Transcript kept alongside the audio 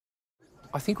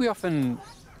I think we often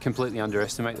completely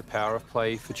underestimate the power of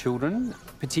play for children,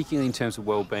 particularly in terms of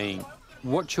well-being.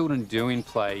 What children do in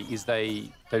play is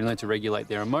they learn to regulate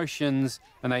their emotions,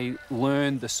 and they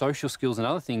learn the social skills and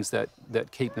other things that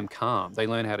keep them calm. They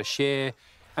learn how to share,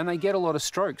 and they get a lot of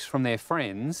strokes from their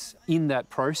friends in that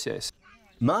process.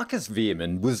 Marcus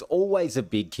Veerman was always a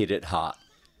big kid at heart,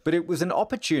 but it was an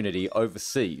opportunity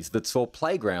overseas that saw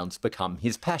playgrounds become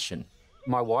his passion.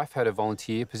 My wife had a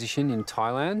volunteer position in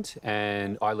Thailand,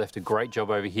 and I left a great job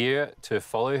over here to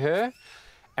follow her,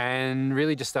 and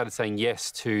really just started saying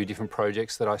yes to different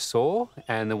projects that I saw,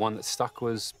 and the one that stuck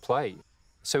was play.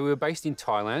 So we were based in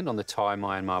Thailand on the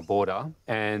Thai-Myanmar border,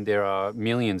 and there are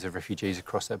millions of refugees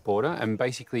across that border, and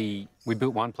basically we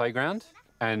built one playground,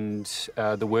 and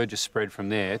the word just spread from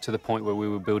there to the point where we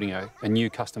were building a new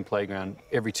custom playground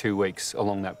every 2 weeks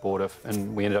along that border,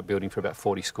 and we ended up building for about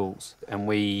 40 schools. And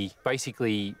we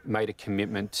basically made a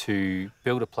commitment to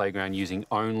build a playground using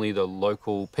only the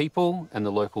local people and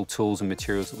the local tools and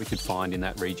materials that we could find in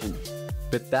that region.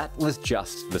 But that was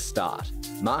just the start.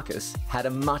 Marcus had a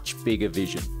much bigger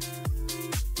vision.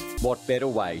 What better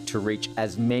way to reach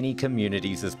as many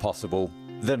communities as possible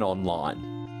than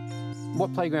online?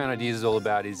 What Playground Ideas is all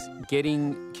about is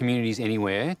getting communities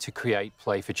anywhere to create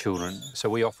play for children. So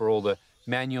we offer all the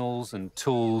manuals and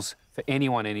tools for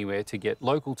anyone anywhere to get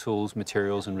local tools,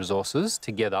 materials and resources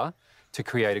together to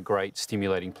create a great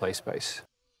stimulating play space.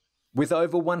 With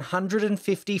over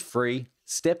 150 free,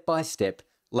 step-by-step,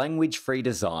 language-free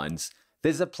designs,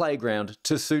 there's a playground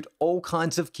to suit all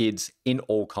kinds of kids in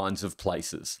all kinds of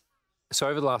places. So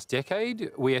over the last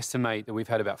decade, we estimate that we've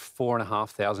had about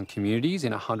 4,500 communities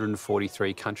in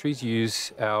 143 countries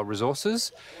use our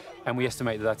resources, and we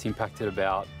estimate that that's impacted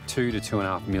about 2 to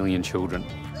 2.5 million children.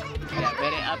 They are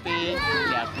very happy,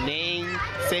 they are playing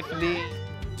safely.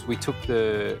 So we took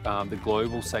the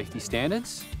global safety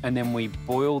standards, and then we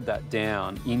boiled that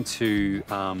down into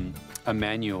a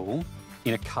manual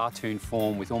in a cartoon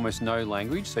form with almost no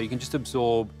language, so you can just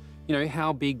absorb, you know,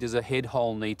 how big does a head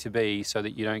hole need to be so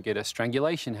that you don't get a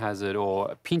strangulation hazard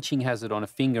or a pinching hazard on a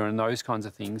finger and those kinds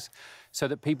of things, so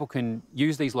that people can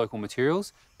use these local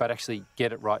materials but actually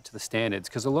get it right to the standards,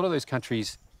 because a lot of those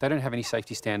countries, they don't have any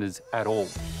safety standards at all.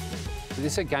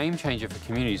 This is a game changer for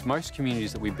communities. Most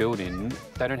communities that we build in,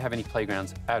 they don't have any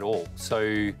playgrounds at all.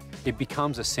 So it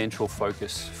becomes a central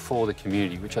focus for the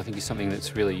community, which I think is something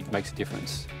that's really makes a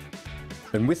difference.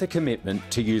 And with a commitment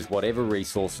to use whatever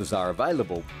resources are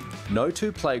available, no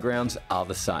two playgrounds are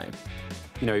the same.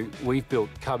 You know, we've built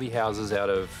cubby houses out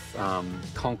of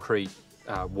concrete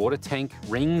water tank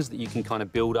rings that you can kind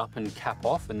of build up and cap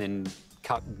off and then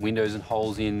cut windows and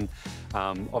holes in.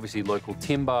 Obviously local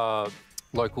timber,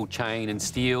 local chain and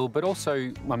steel, but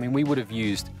also, I mean, we would have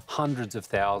used hundreds of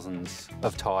thousands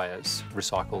of tyres,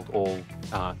 recycled all,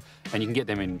 and you can get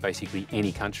them in basically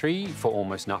any country for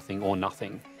almost nothing or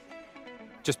nothing.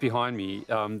 Just behind me,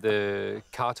 the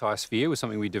car tyre sphere was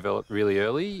something we developed really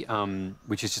early,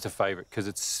 which is just a favourite because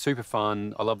it's super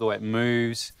fun. I love the way it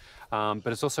moves, but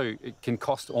it's also, it can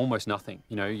cost almost nothing.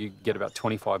 You know, you get about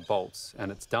 25 bolts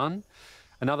and it's done.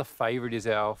 Another favourite is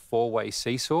our 4-way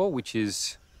seesaw, which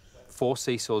is 4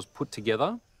 seesaws put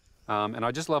together. And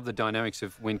I just love the dynamics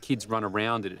of when kids run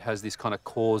around it. It has this kind of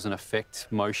cause and effect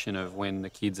motion of when the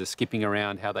kids are skipping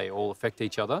around, how they all affect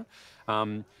each other.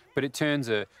 But it turns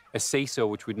a seesaw,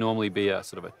 which would normally be a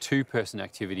sort of a 2-person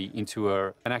activity, into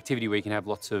an activity where you can have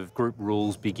lots of group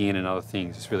rules begin and other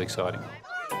things. It's really exciting.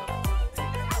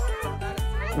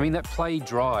 I mean, that play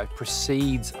drive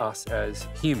precedes us as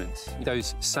humans.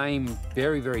 Those same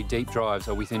very, very deep drives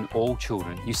are within all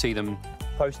children. You see them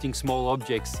posting small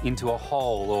objects into a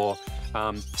hole or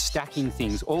stacking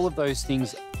things. All of those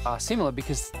things are similar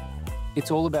because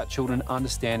it's all about children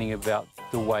understanding about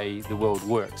the way the world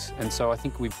works. And so I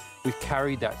think we've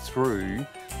carried that through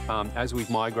as we've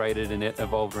migrated and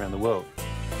evolved around the world.